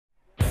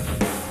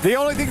The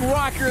only thing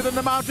rockier than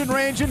the mountain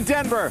range in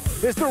Denver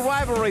is the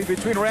rivalry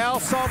between Real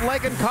Salt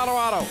Lake and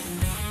Colorado.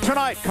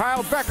 Tonight,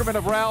 Kyle Beckerman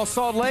of Real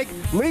Salt Lake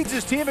leads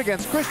his team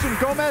against Christian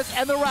Gomez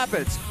and the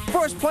Rapids.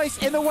 First place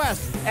in the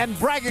West, and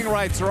bragging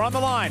rights are on the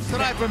line.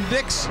 Tonight from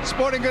Dick's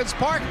Sporting Goods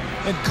Park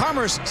in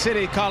Commerce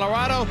City,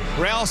 Colorado,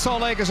 Real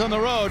Salt Lake is on the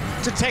road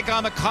to take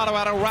on the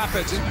Colorado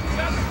Rapids.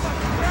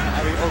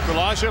 Abby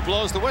Okulaja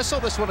blows the whistle.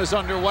 This one is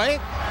underway.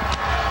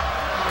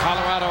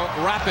 Colorado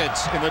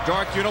Rapids in the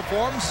dark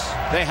uniforms.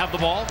 They have the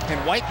ball in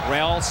white.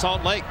 Real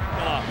Salt Lake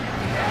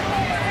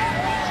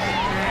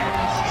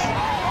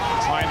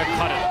trying to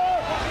cut it.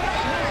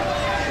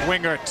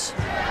 Wingert.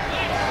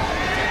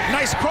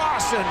 Nice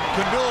cross, and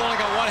Kundul only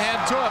got one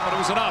hand to it, but it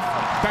was enough.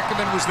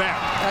 Beckerman was there.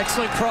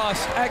 Excellent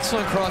cross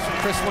from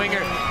Chris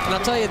Wingert. And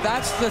I'll tell you,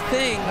 that's the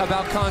thing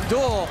about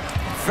Kundul.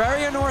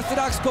 Very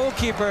unorthodox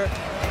goalkeeper.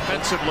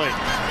 Defensively.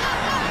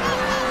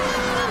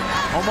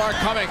 Omar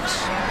Cummings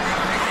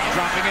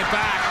dropping it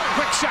back.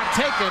 Quick shot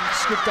taken,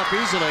 scooped up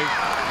easily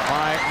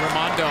by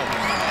Raimondo.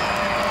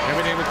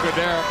 Everything was good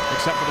there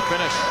except for the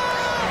finish.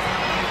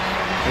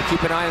 They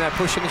keep an eye on that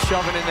pushing and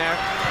shoving in there.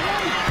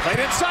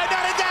 Played inside,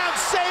 not it down.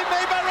 Save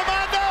made by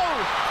Raimondo.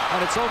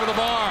 And it's over the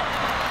bar.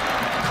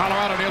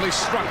 Colorado nearly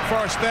struck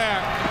first there.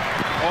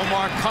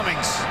 Omar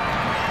Cummings.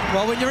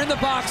 Well, when you're in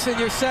the box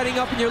and you're setting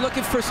up and you're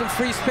looking for some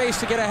free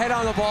space to get a head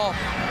on the ball,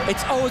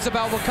 it's always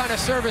about what kind of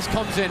service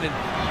comes in. And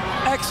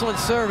excellent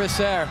service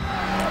there.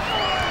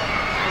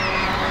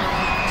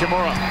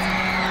 Kimura.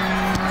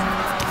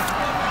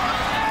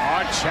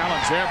 Hard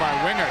challenge there by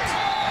Wingert.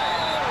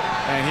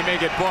 And he may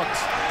get booked.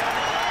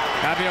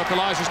 Abby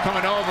Okulaja is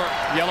coming over.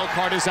 Yellow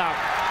card is out.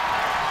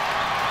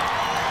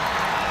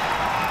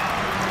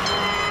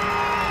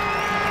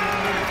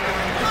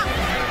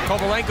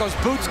 Kovalenko's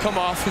boots come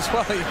off as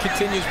well. He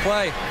continues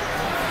play.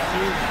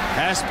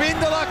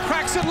 Espindola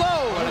cracks it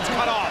low, and it's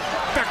cut off.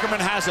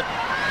 Beckerman has it.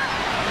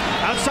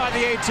 Outside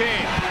the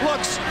 18.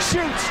 Looks,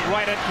 shoots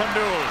right at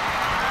Kundul.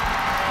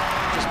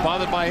 Just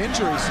bothered by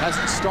injuries.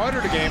 Hasn't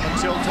started a game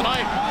until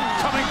tonight.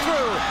 Coming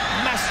through,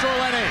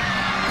 Mastroleni.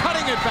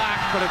 Cutting it back,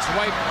 but it's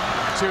right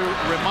to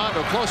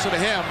Raimondo, closer to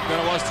him than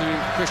it was to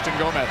Christian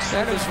Gomez.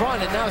 And it was run,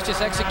 and now it's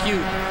just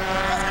execute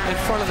in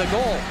front of the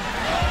goal.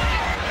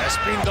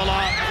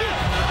 Espindola,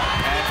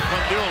 and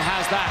Kundul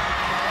has that.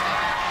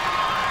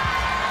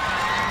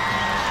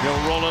 He'll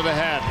roll it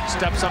ahead,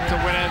 steps up to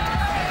win it.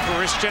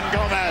 Christian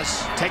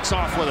Gomez takes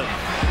off with it,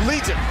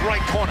 leads it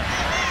right corner.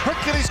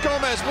 Herculez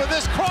Gomez with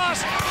this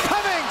cross.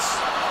 Cummings!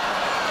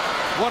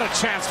 What a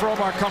chance for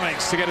Omar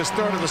Cummings to get his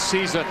third of the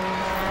season.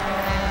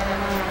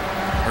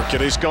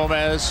 Herculez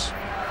Gomez,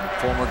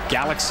 former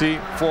Galaxy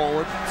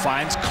forward,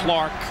 finds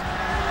Clark.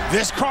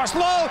 This cross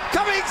low,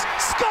 Cummings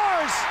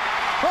scores!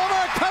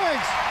 Omar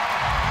Cummings!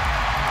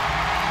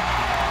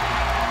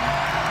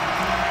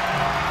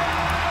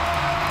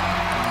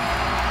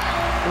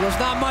 There's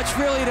not much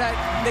really that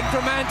Nick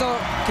Raimondo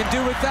can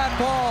do with that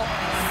ball.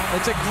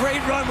 It's a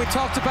great run. We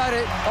talked about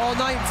it all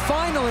night. And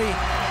finally,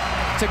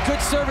 it's a good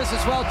service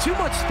as well. Too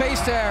much space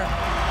there.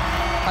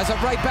 As a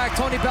right back,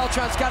 Tony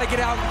Beltran's got to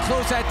get out and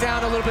close that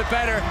down a little bit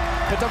better.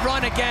 But the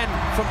run again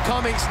from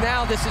Cummings,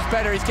 now this is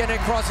better. He's getting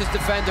across his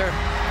defender,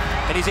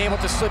 and he's able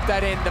to slip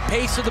that in. The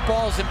pace of the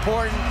ball is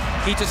important.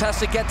 He just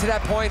has to get to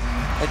that point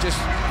and just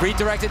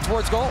redirect it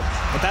towards goal.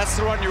 But that's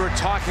the run you were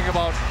talking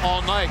about all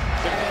night.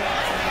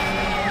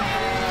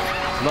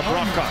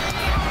 LaBronca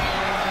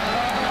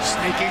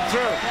sneaking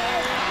through.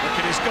 Look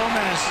at his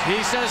Gomez.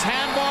 He says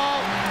handball.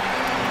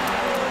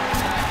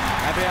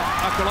 Abby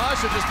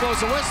Okulaja just blows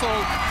a whistle,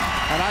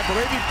 and I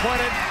believe he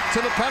pointed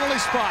to the penalty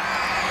spot.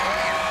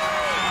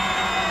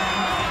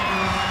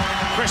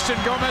 Christian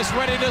Gomez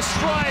ready to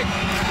strike,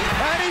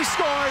 and he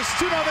scores.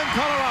 2-0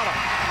 Colorado.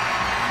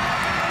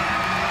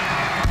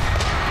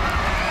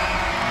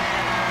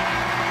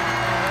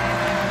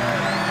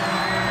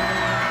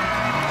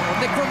 Well,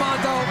 Nick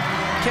Raimondo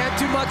can't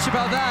do much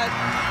about that.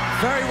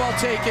 Very well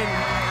taken.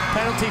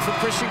 Penalty from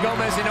Christian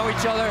Gomez. They know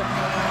each other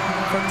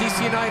from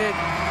DC United.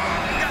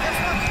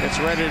 It's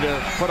ready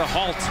to put a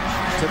halt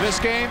to this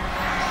game.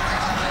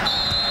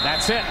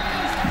 That's it.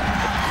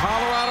 The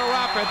Colorado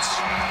Rapids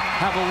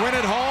have a win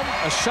at home,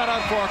 a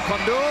shutout for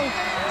Kundul,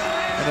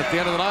 and at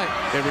the end of the night,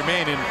 they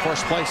remain in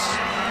first place.